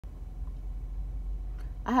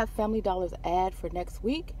I have Family Dollar's ad for next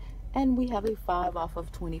week, and we have a 5 off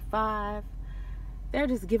of 25. They're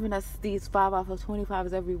just giving us these 5 off of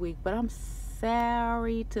 25s every week, but I'm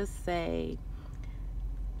sorry to say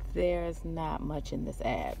there's not much in this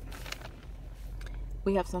ad.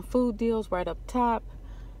 We have some food deals right up top.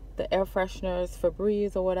 The air fresheners,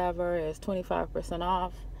 Febreze or whatever, is 25%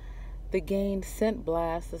 off. The Gain Scent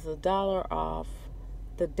Blast is $1 off.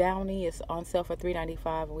 The Downy is on sale for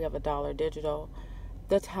 $3.95, and we have $1 digital.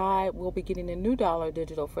 The Tide, we'll be getting a new $1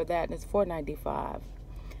 digital for that, and it's $4.95.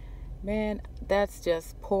 Man, that's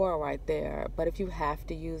just poor right there. But if you have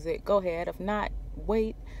to use it, go ahead. If not,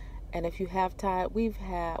 wait. And if you have Tide, wait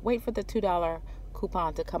for the $2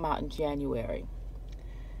 coupon to come out in January.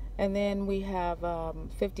 And then we have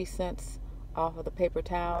 50 cents off of the paper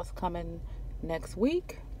towels coming next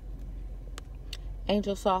week.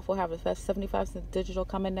 Angel Soft will have a 75 cent digital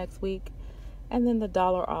coming next week. And then the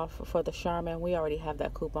 $1 off for the Charmin. We already have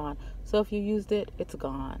that coupon. So if you used it, it's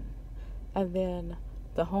gone. And then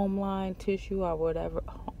the Homeline tissue or whatever,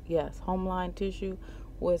 yes, Homeline tissue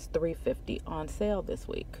was $3.50 on sale this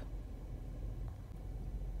week.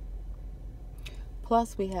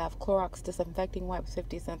 Plus we have Clorox disinfecting wipes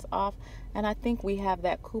 50 cents off, and I think we have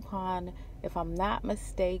that coupon, if I'm not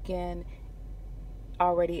mistaken,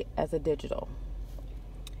 already as a digital.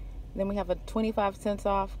 Then we have a 25 cents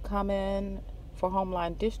off coming for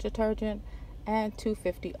Homeline dish detergent, and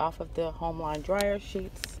 $2.50 off of the Homeline dryer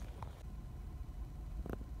sheets.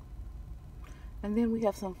 And then we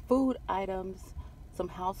have some food items, some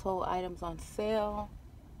household items on sale.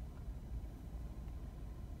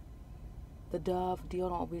 The Dove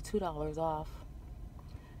deodorant will be $2 off.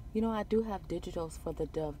 You know, I do have digitals for the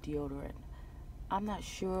Dove deodorant. I'm not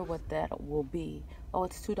sure what that will be. Oh,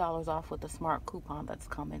 it's $2 off with the smart coupon that's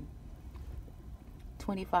coming.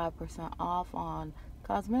 25% off on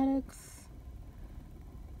cosmetics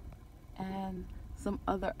and some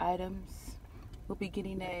other items. We'll be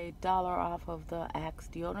getting a $1 off of the Axe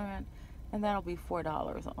deodorant, and that'll be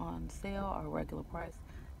 $4 on sale or regular price.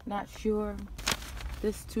 Not sure.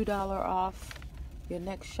 This $2 off your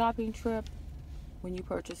next shopping trip when you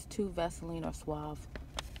purchase 2 Vaseline or Suave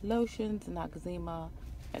lotions, Noxzema,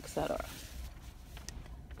 etc.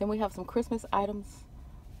 Then we have some Christmas items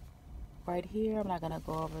right here. I'm not going to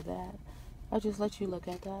go over that. I'll just let you look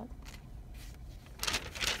at that.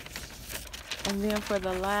 And then for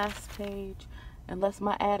the last page, unless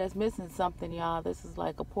my ad is missing something, y'all, this is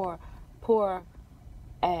like a poor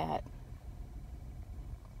ad.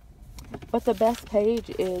 But the best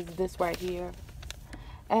page is this right here.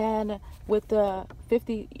 And with the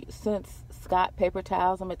 50 cents Scott paper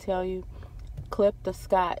towels, I'm going to tell you, clip the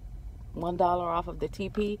Scott $1 off of the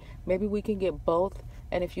TP. Maybe we can get both.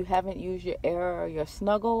 And if you haven't used your Air or your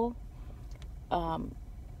Snuggle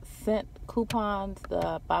scent coupons,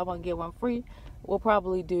 the buy one get one free, we'll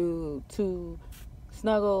probably do 2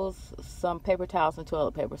 Snuggles, some paper towels, and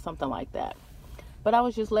toilet paper, something like that. But I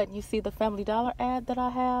was just letting you see the Family Dollar ad that I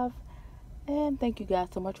have. And thank you guys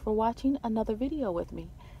so much for watching another video with me.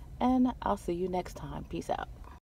 And I'll see you next time. Peace out.